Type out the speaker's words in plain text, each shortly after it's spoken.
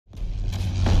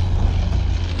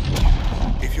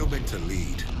to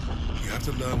lead, you have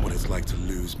to learn what it's like to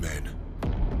lose men.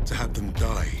 To have them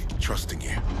die trusting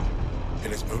you.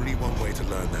 And there's only one way to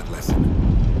learn that lesson.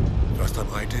 First time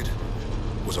I did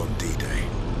was on D-Day.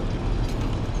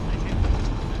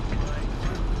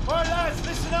 All right, lads,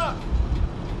 listen up.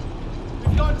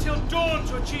 We've got until dawn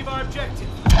to achieve our objective.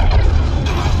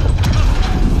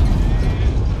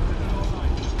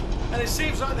 And it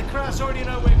seems like the Krauts already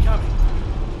know we're coming.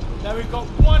 Now we've got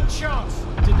one chance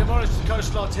to demolish the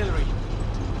coastal artillery.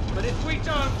 But if we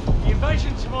don't, the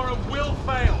invasion tomorrow will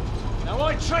fail. Now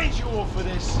I trained you all for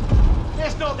this.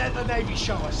 Let's not let the Navy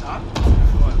show us up.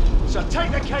 So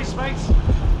take the casemates,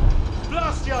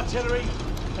 blast the artillery,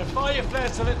 and fire your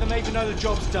flares to let the Navy know the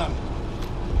job's done.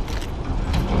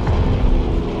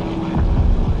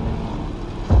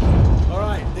 All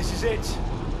right, this is it.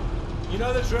 You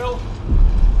know the drill.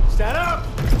 Stand up!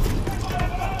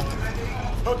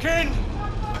 Hook in!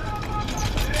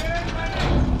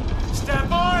 Stand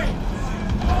by!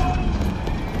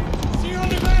 See you on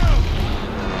the ground!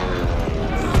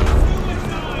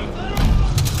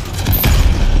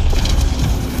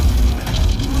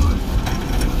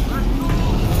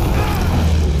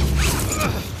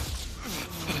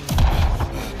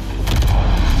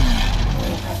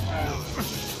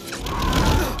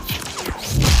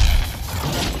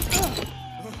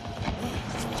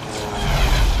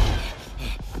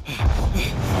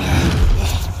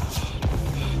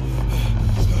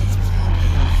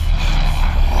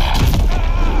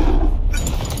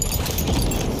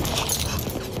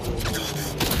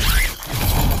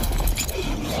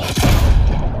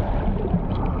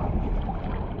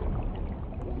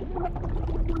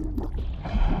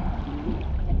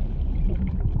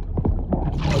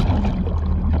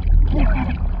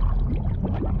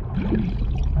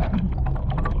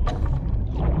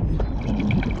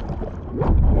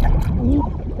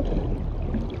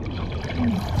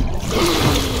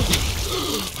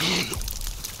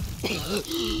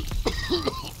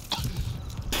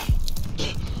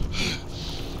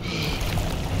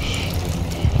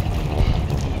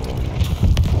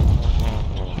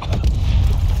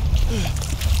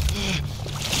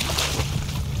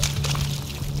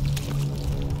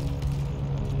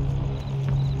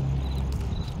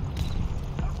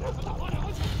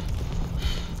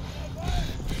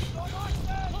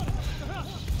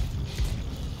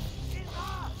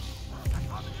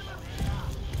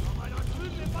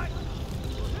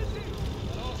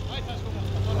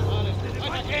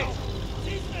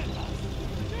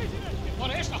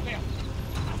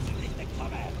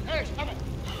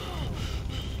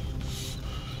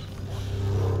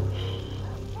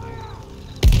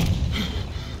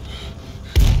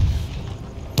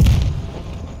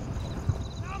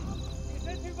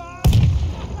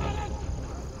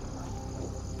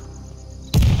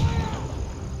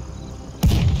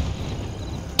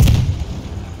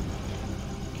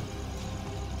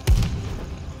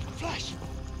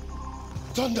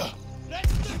 Thunder!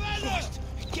 Letzte Welle!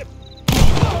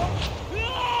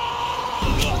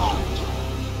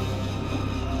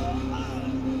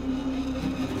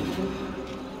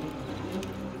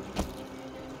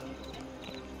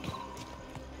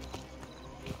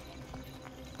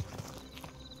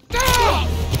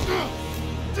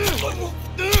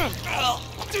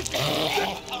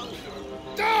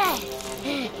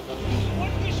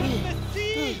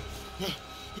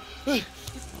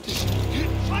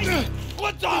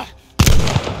 What the?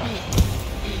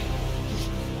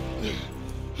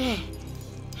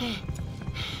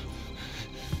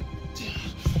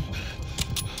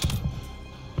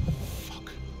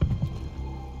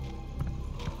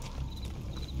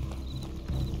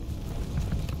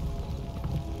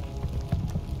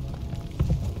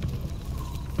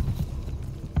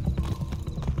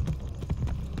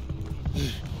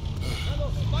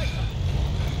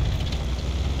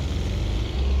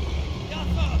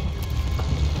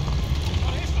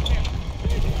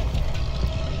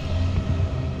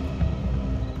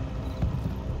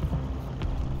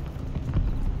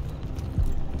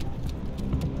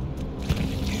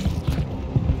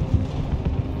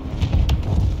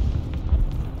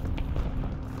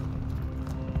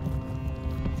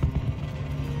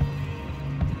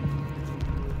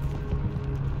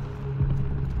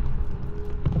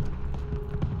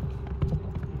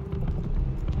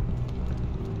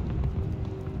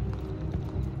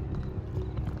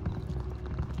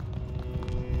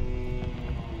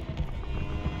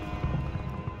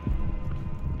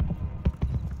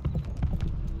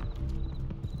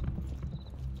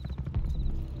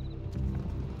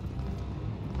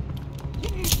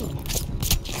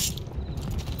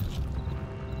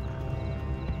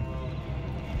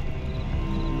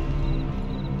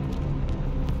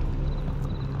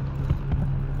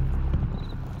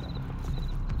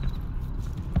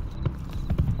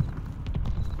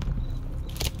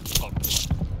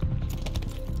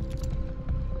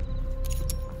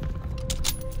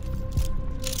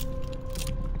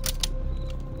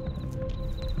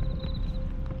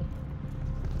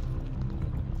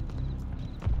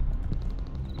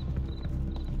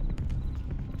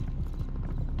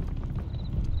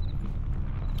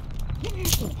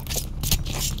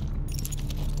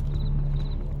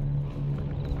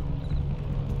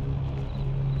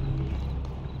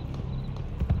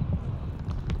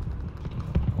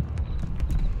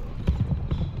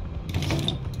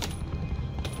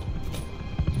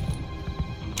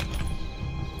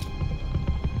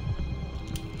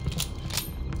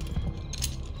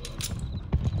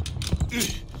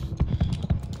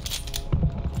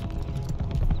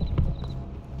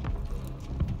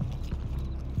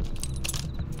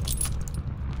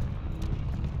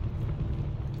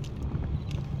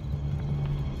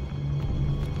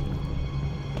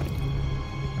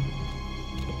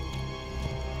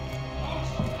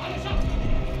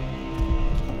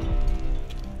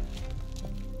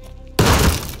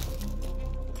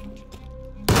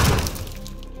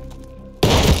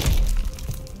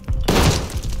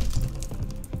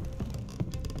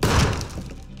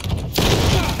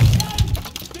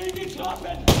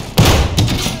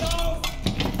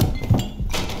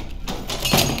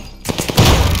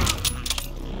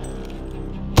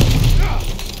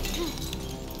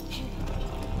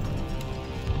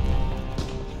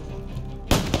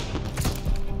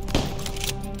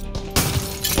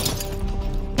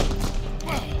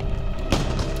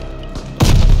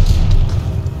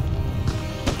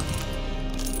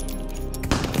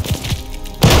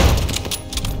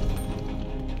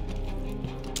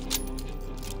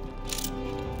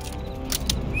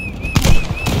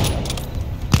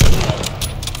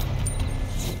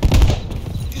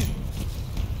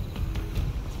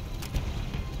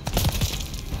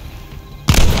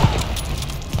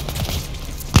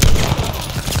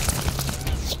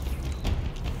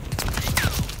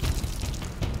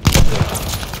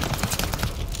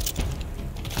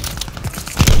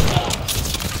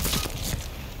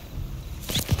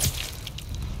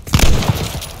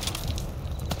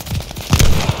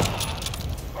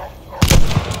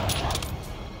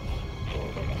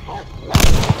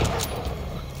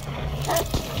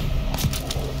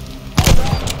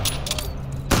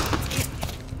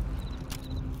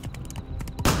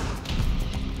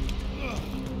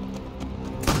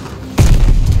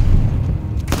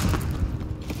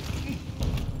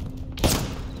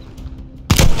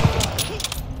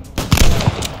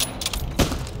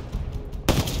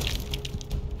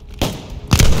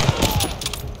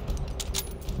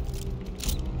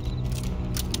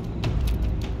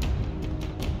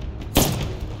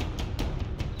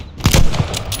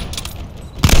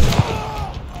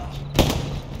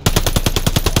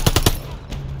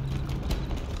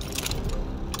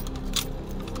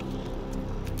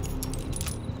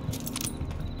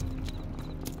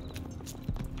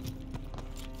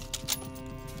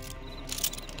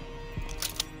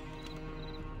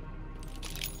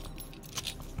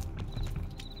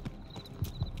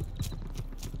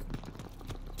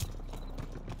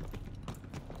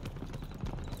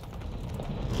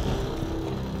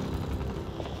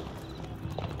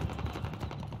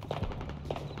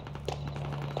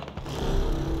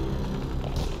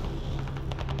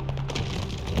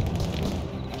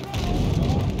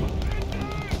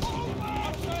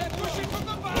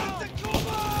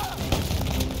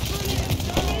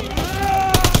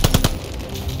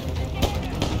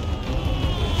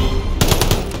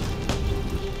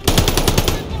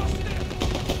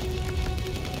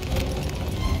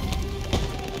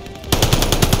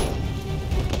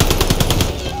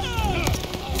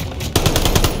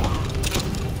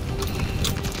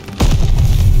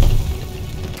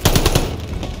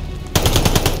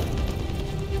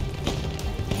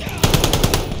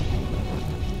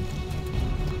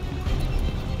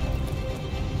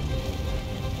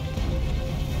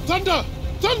 Thunder!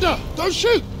 Thunder! Don't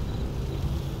shoot!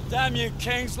 Damn you,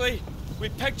 Kingsley. We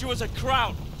pegged you as a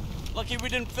kraut. Lucky we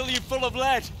didn't fill you full of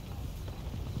lead.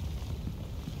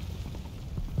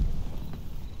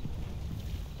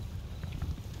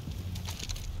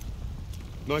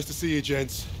 Nice to see you,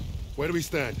 gents. Where do we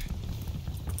stand?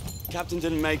 Captain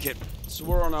didn't make it, so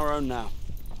we're on our own now.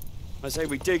 I say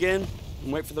we dig in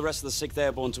and wait for the rest of the 6th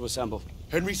Airborne to assemble.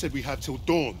 Henry said we have till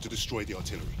dawn to destroy the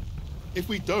artillery. If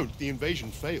we don't, the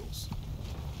invasion fails.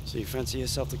 So you fancy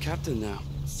yourself the captain now?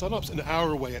 Sunup's an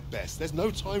hour away at best. There's no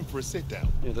time for a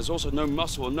sit-down. Yeah, there's also no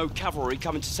muscle and no cavalry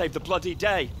coming to save the bloody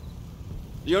day.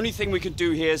 The only thing we can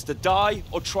do here is to die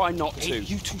or try not to. Hey,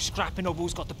 you two scrapping over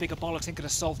who's got the bigger bollocks ain't gonna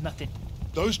solve nothing.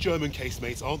 Those German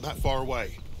casemates aren't that far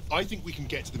away. I think we can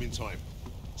get to them in time.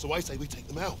 So I say we take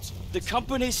them out. The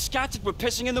company's scattered. We're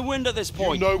pissing in the wind at this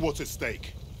point. You know what's at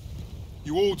stake.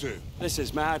 You all do. This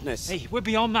is madness. Hey, we're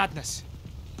beyond madness.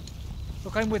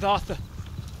 Look, I'm with Arthur.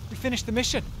 We finished the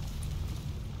mission.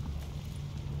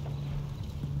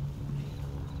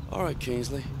 All right,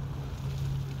 Kingsley.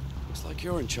 Looks like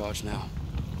you're in charge now.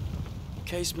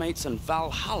 Casemates and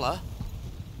Valhalla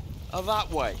are that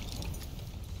way.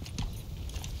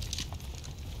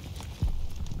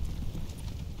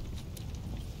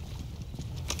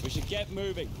 We should get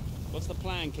moving. What's the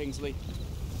plan, Kingsley?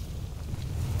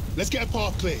 Let's get a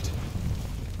path cleared.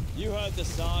 You heard the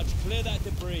Sarge. Clear that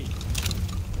debris.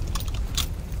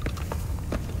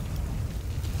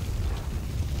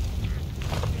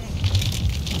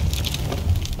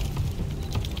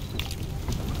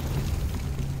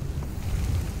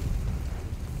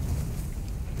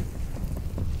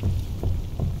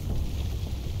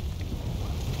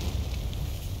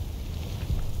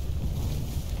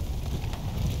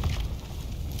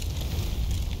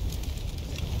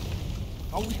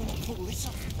 How are we gonna pull this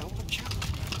off without the camera?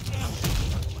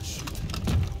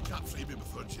 Can't frame him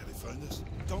before Jerry found us.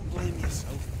 Don't blame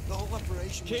yourself. The whole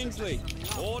operation was Kingsley, a test from the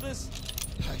off. orders?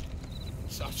 Hey,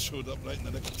 Sam showed up right in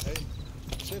the nick of time.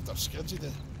 Saved our skinsy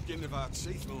there. Getting of our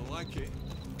teeth, don't like it.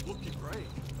 Looking great.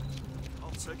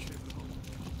 I'll take it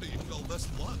though. You call this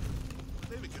luck?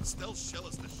 Maybe can still shell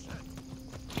us the shit.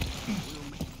 We'll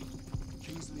make it.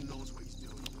 Kingsley knows what he's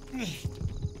doing.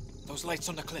 Those lights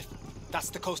on the cliff. That's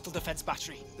the coastal defense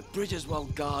battery. The bridge is well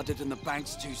guarded and the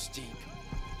bank's too steep.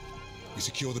 We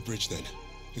secure the bridge then.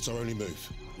 It's our only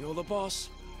move. You're the boss.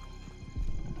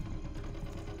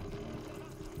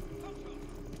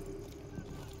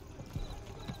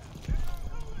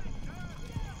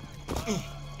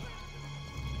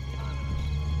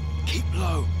 Keep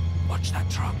low. Watch that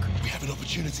truck. We have an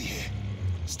opportunity here.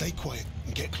 Stay quiet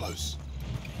and get close.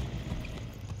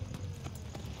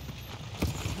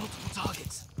 Multiple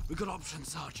targets. We got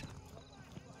options, Sarge.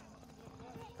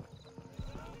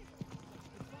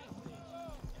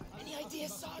 Any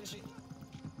ideas, Sarge?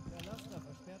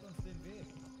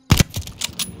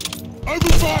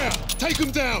 Open fire! Take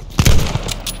them down!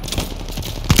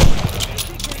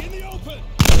 Infantry in the open!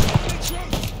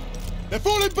 They're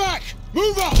falling back!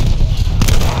 Move up!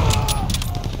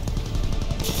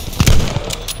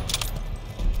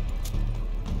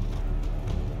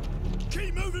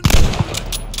 Keep moving forward!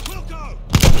 We'll go!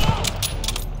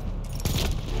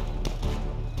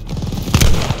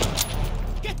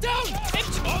 Get down!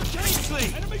 On Kingsley!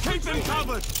 Keep them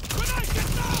covered!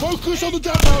 Focus on the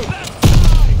depot!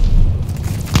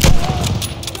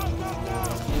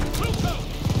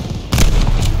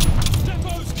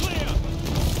 Depot's clear!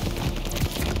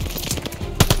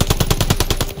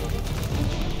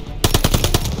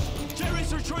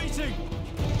 Jerry's retreating!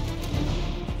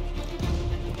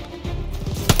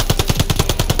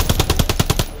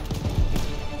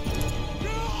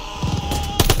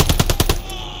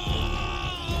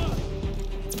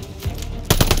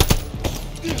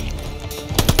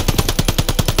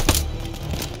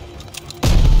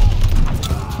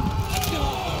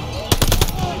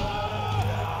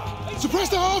 Suppress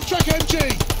the half-track MG!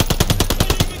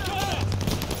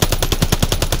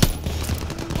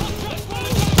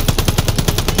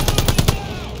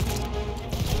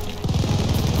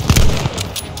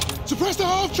 Suppress the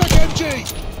half-track MG!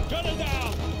 Gun it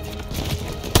down!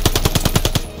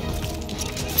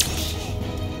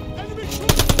 Enemy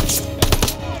troops!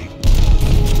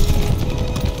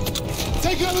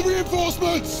 Take out the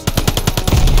reinforcements!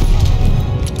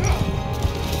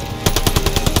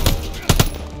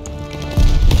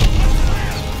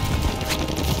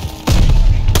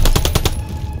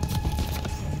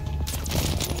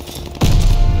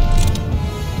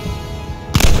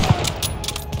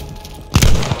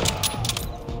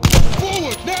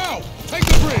 Forward, now! Take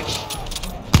the bridge!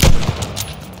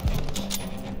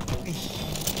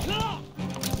 No!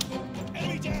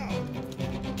 Enemy down!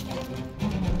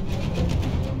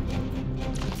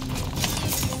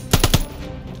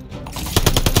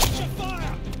 Shut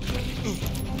fire!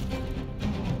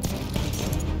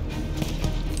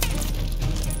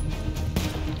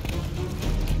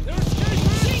 They're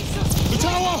escaping! The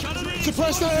tower!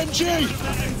 Suppress that MG!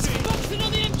 Focusing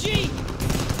on the MG!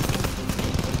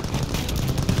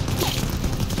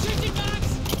 Shooting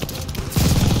mags!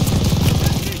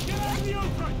 Get out in the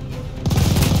open!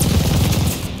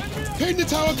 Pin the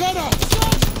tower gunner!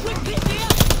 Sarge, quickly clear!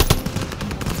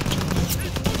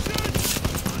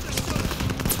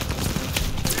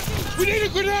 We need a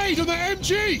grenade on that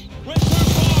MG! We're too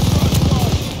far for us, bro!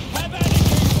 Have at it,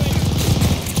 Kingsley!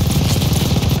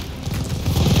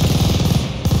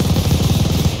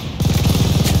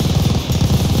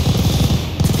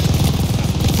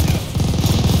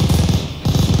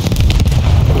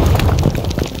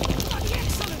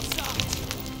 Excellent, Sarge!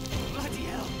 Bloody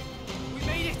hell! We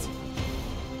made it!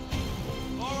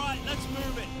 All right, let's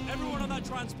move it. Everyone on that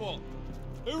transport.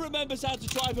 Who remembers how to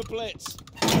drive a blitz?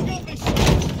 I got this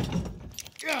shit.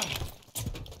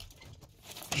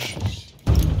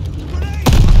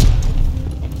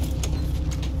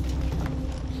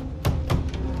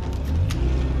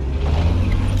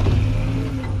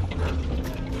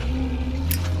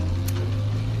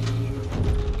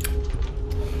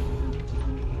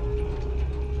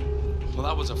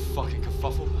 that was a fucking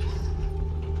kerfuffle.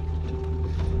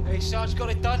 Hey, Sarge got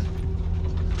it done.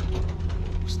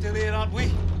 We're still here, aren't we?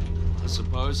 I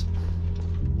suppose.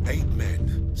 8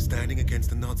 men standing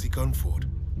against a Nazi gun fort.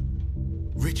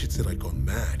 Richard said I'd gone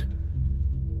mad.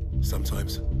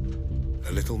 Sometimes,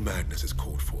 a little madness is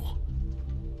called for.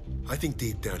 I think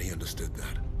deep down he understood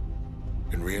that.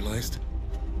 And realized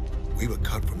we were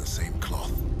cut from the same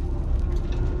cloth.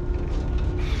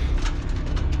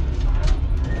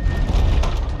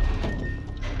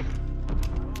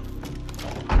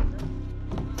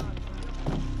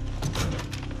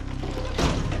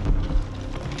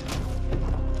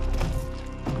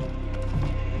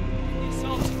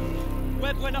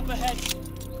 Webb went up ahead.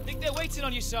 Think they're waiting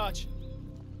on you, Sarge.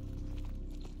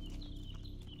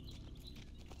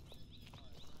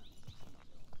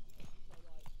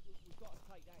 We've got to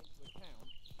take that into account.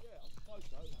 Yeah, I suppose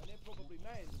so. And they're probably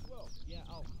manned as well. Yeah,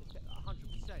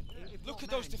 100%. Look at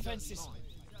those defenses.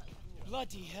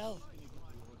 Bloody hell.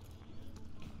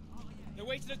 They're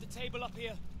waiting at the table up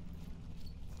here.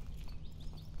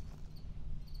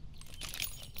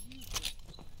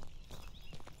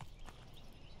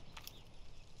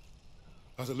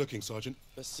 How's it looking, Sergeant?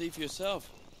 Best see for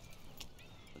yourself.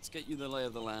 Let's get you the lay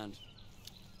of the land.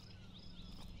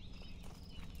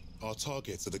 Our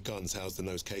targets are the guns housed in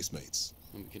those casemates.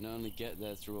 And we can only get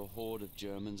there through a horde of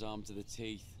Germans armed to the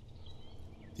teeth.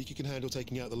 Think you can handle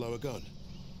taking out the lower gun?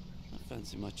 I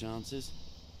fancy my chances.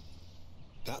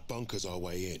 That bunker's our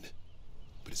way in,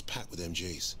 but it's packed with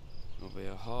MGs. It'll be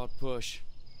a hard push.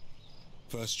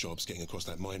 First job's getting across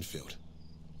that minefield.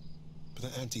 But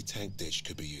that anti-tank ditch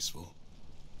could be useful.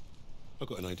 I've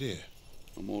got an idea.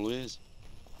 I'm all ears.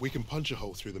 We can punch a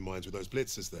hole through the mines with those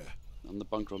blitzers there. And the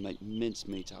bunker will make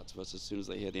mincemeat out of us as soon as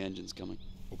they hear the engines coming.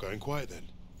 We're going quiet then.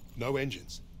 No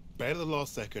engines. Bail at the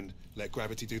last second, let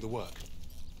gravity do the work.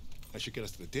 That should get us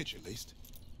to the ditch at least.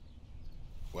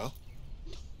 Well?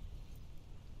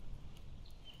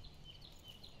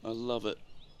 I love it.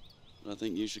 I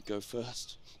think you should go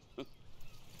first.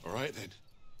 All right then.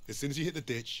 As soon as you hit the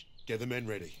ditch, get the men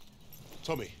ready.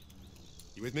 Tommy,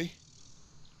 you with me?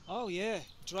 Oh, yeah.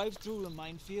 Drive through the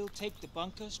minefield, take the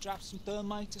bunker, strap some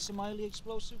thermite to some highly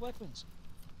explosive weapons.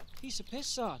 Piece of piss,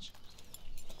 Sarge.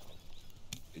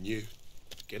 And you,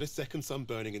 get a second sun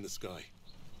burning in the sky.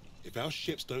 If our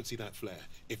ships don't see that flare,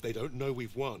 if they don't know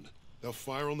we've won, they'll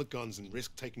fire on the guns and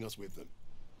risk taking us with them.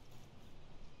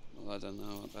 Well, I don't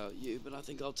know about you, but I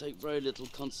think I'll take very little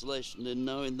consolation in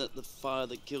knowing that the fire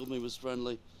that killed me was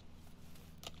friendly.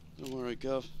 Don't worry,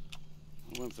 Gov.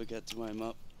 I won't forget to aim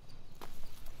up.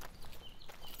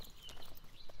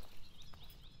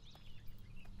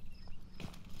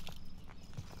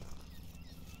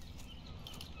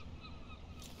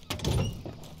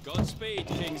 Godspeed,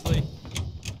 Kingsley.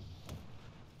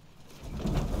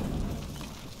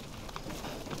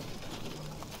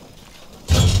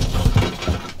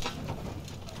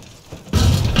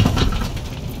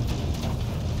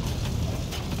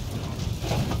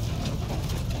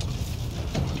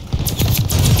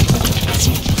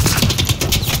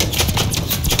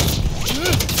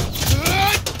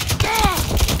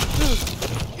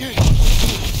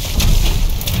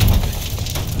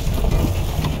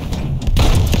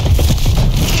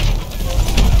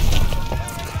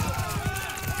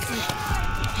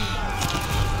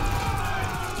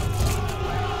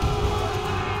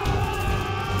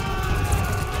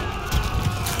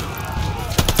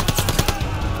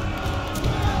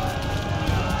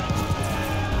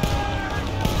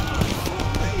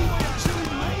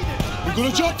 We've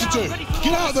got a job to do.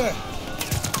 Get out there.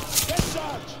 Yes,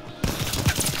 Sarge.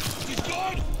 He's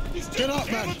gone. He's Get up,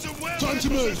 man. Time to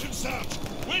move.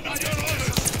 Wait on your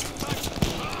orders.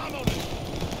 I'm on it.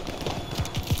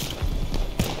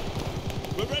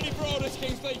 We're ready for orders,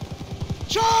 Kingsley.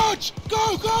 Charge!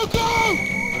 Go, go, go!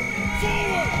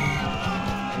 Forward!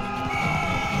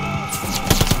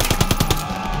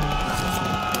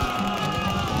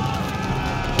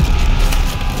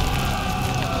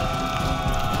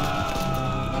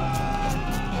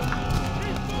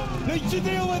 Need to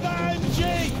deal with that MG!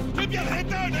 Keep your head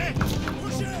down, eh?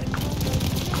 Push it!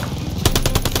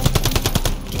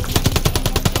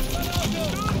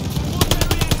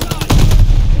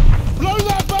 Blow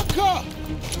that bunker!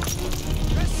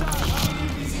 Yes, sir!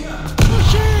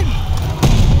 Push in!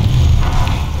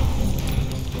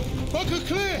 Bunker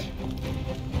clear!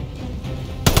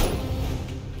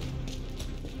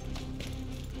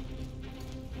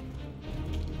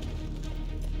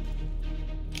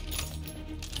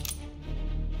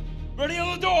 Ready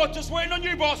on the door, just waiting on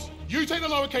you, boss. You take the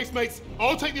lower casemates,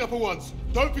 I'll take the upper ones.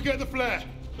 Don't forget the flare.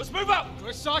 Let's move up.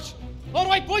 Go, Sarge. All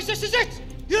right, boys, this is it.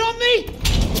 You're on me.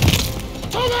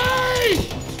 Tommy!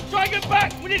 Try and get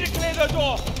back! We need to clear the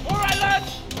door! Alright,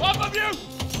 lads! One of you!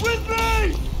 With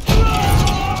me!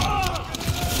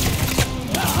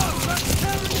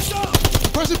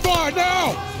 Pressing fire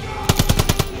now!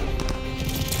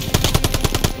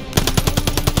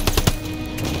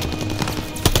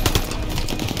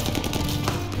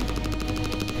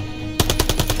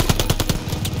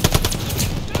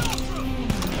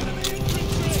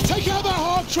 Take out that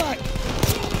hard track!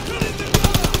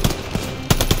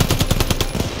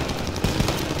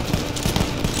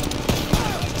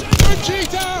 MG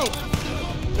down!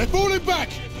 They're falling back!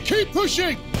 Keep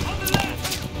pushing! On the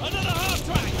left! Another half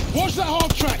track! Watch that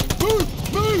half track! Move!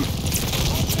 Move!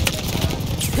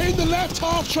 Pin the left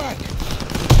half track!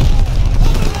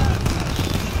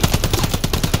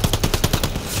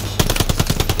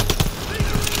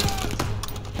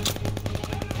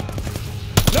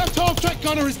 Left half track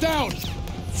gunner is down!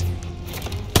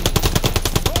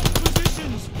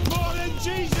 Positions! More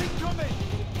MGs incoming!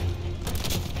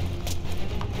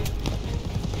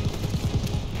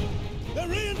 They're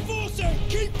reinforcing!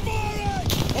 Keep firing!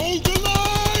 Hold the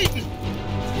line!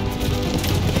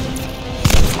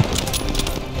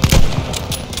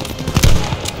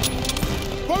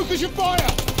 Focus your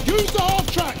fire! Use the half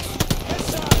tracks! Yes,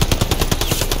 sir!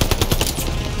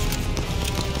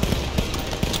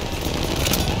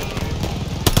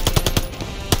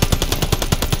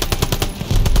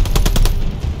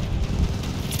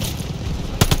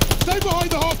 Stay behind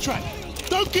the half track!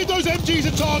 Don't give those MGs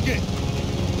a target!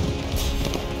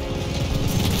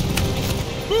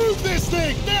 Move this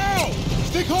thing, now!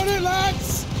 Stick on it,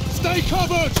 lads! Stay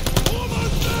covered!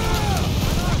 Almost there!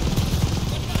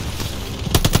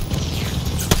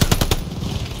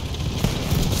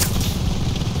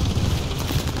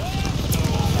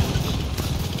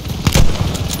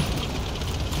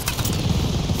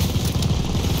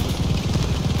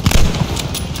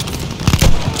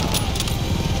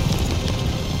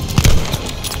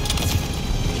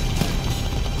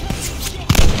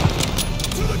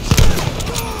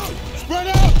 Spread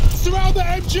out! Surround the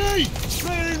MG!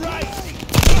 Clearing right!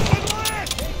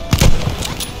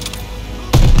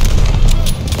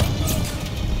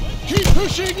 Keep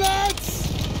pushing, lads!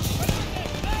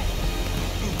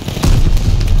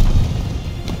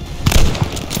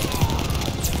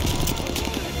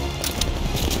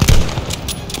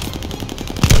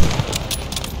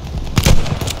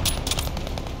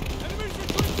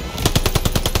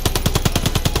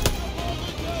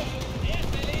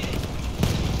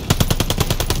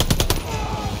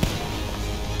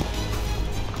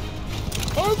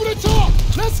 Over the top!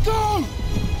 Let's go!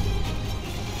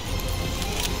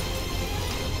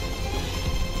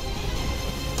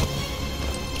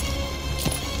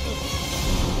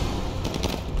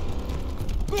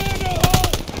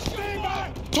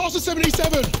 Toss a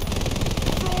 77!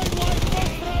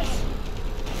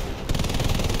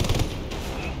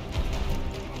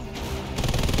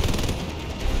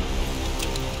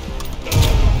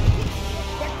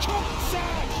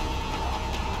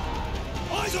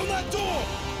 Eyes on that door!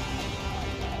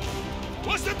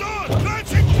 What's the door?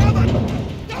 Lancing covered!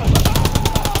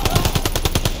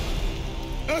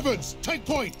 Evans, take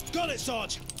point! Got it,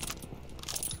 Sarge.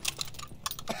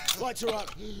 Lights are up.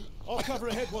 I'll cover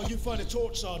ahead while you find a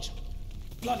torch, Sarge.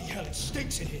 Bloody hell, it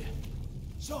stinks in here.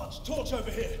 Sarge, torch over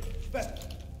here.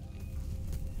 Best.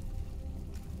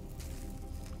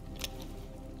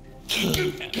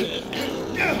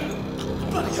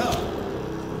 Bloody hell.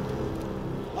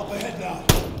 Up ahead now.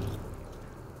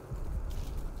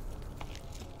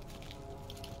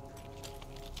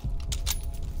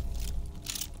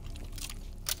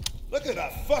 Look at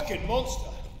that fucking monster.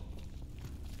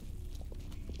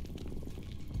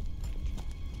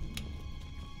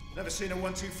 Never seen a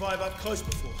 125 up close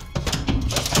before.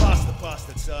 Let's blast the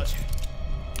bastard, Sarge.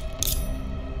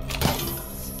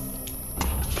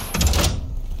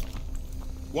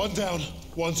 One down,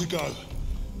 one to go.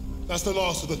 That's the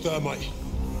last of the thermite.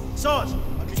 Sarge,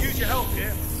 I could use your help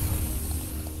here.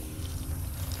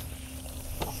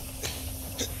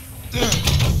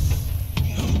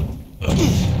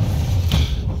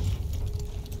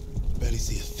 Barely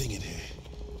see a thing in here.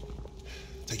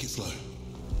 Take it slow.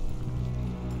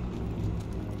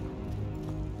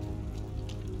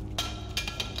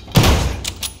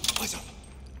 Eyes up.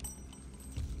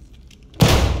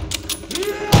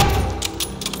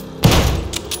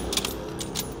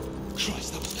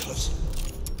 Christ, that was close.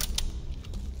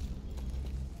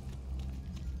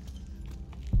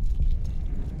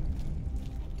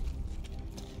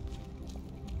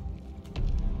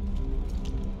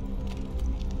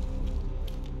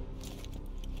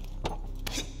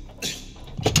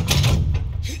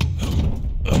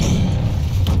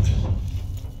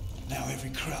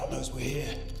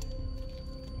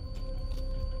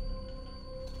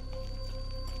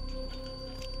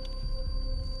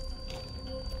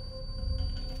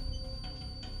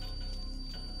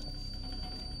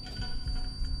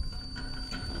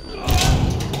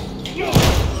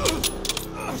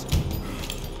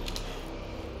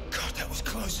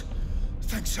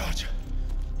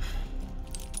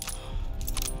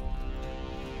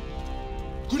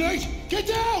 Grenade! Get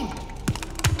down!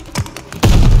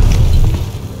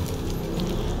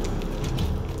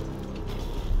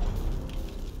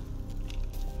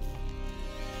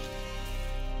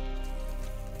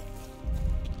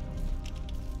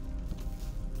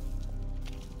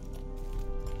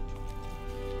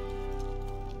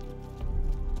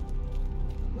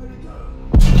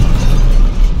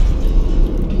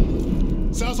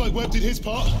 Sounds like Webb did his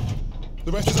part.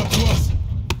 The rest is up to us.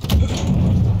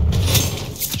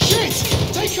 Shit!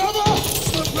 Take cover!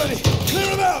 Smoke ready! Clear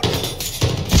him out!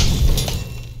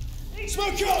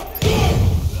 Smoke out! Go!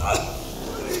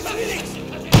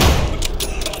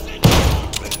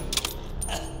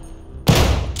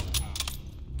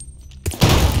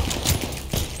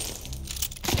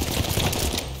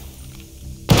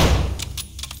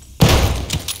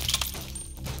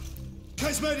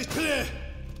 Casemate is clear!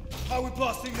 How are we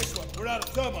blasting this one? We're out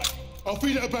of thermite. I'll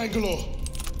feed it to Bangalore.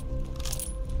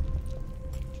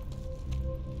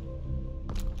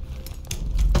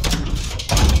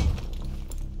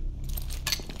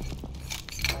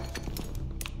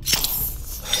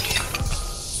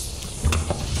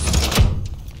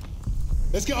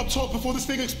 Let's get up top before this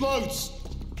thing explodes.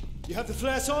 You have the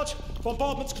flare, Sarge?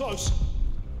 Bombardment's close.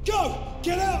 Go!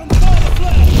 Get out and fire the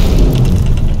flare!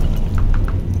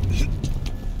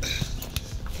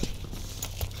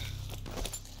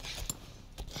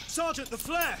 Sergeant, the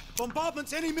flare!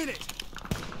 Bombardment's any minute!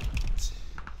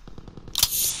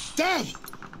 Damn!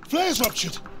 Flare's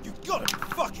ruptured! You gotta be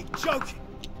fucking joking!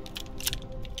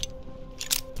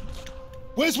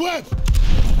 Where's Webb?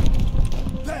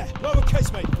 There! Lower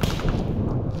casemate!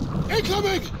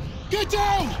 Incoming! Get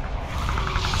down!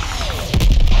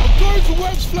 I'm going for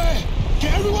Webb's flare!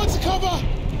 Get everyone to cover!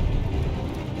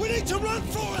 We need to run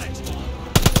for it!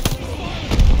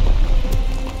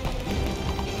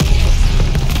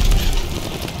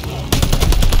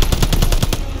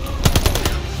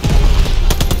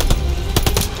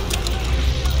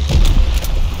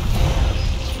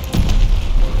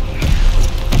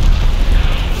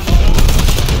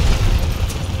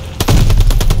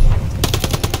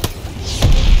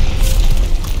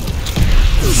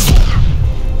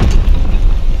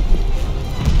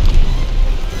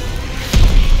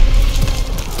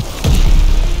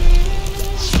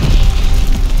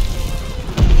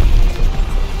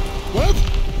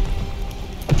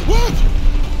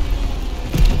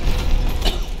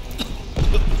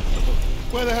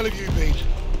 Where the hell have you been?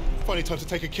 Funny time to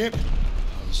take a kip.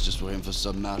 I was just waiting for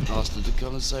some mad bastard to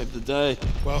come and save the day.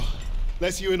 Well,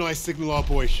 let's you and I signal our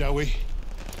boys, shall we?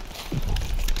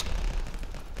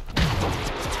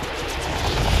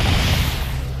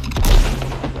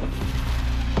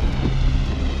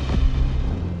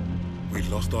 We'd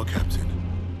lost our captain,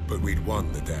 but we'd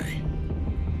won the day.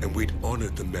 And we'd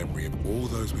honored the memory of all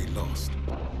those we lost,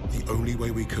 the only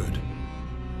way we could,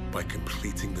 by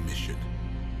completing the mission.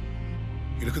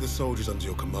 You look at the soldiers under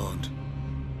your command,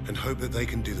 and hope that they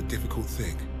can do the difficult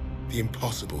thing, the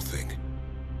impossible thing.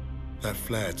 That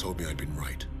flare told me I'd been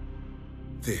right.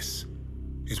 This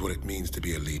is what it means to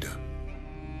be a leader.